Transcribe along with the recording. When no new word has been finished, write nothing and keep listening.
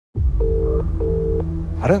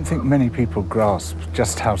I don't think many people grasp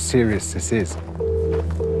just how serious this is.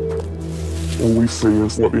 All we see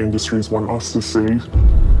is what the industries want us to see.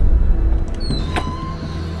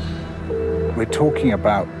 We're talking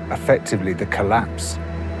about, effectively, the collapse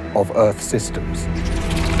of Earth systems.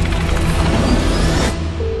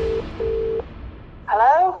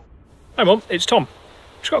 Hello? Hi, Mum. It's Tom.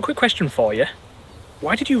 Just got a quick question for you.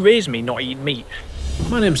 Why did you raise me not eating meat?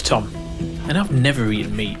 My name's Tom, and I've never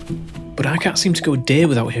eaten meat. But I can't seem to go a day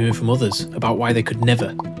without hearing from others about why they could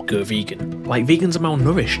never go vegan. Like vegans are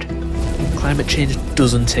malnourished. Climate change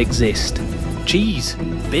doesn't exist. Cheese,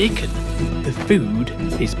 bacon, the food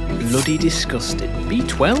is bloody disgusting.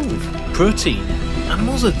 B12, protein,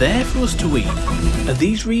 animals are there for us to eat. Are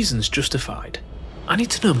these reasons justified? I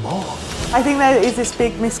need to know more. I think there is this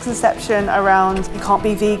big misconception around you can't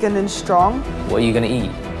be vegan and strong. What are you going to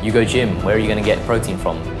eat? You go gym, where are you going to get protein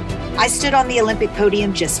from? I stood on the Olympic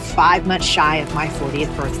podium just 5 months shy of my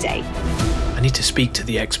 40th birthday. I need to speak to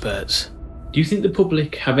the experts. Do you think the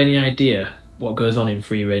public have any idea what goes on in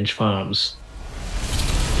free-range farms?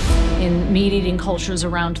 In meat-eating cultures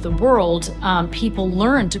around the world, people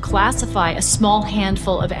learn to classify a small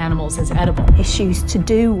handful of animals as edible. Issues to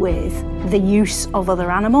do with the use of other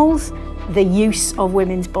animals, the use of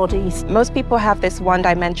women's bodies. Most people have this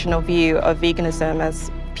one-dimensional view of veganism as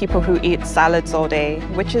people who eat salads all day,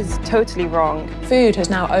 which is totally wrong. Food has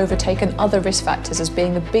now overtaken other risk factors as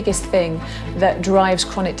being the biggest thing that drives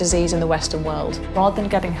chronic disease in the Western world. Rather than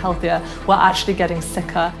getting healthier, we're actually getting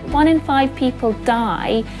sicker. 1 in 5 people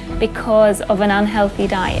die because of an unhealthy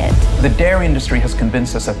diet. The dairy industry has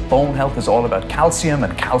convinced us that bone health is all about calcium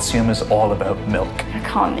and calcium is all about milk. I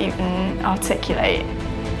can't even articulate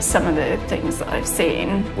some of the things that I've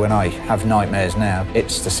seen. When I have nightmares now,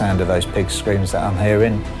 it's the sound of those pig screams that I'm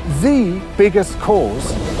hearing. The biggest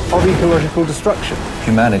cause of ecological destruction.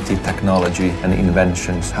 Humanity, technology and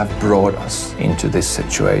inventions have brought us into this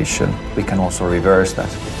situation. We can also reverse that.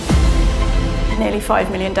 Nearly 5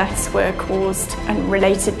 million deaths were caused and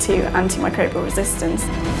related to antimicrobial resistance.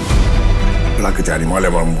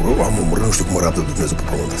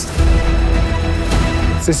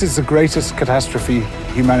 This is the greatest catastrophe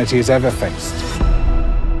humanity has ever faced.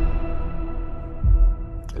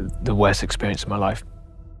 The worst experience of my life.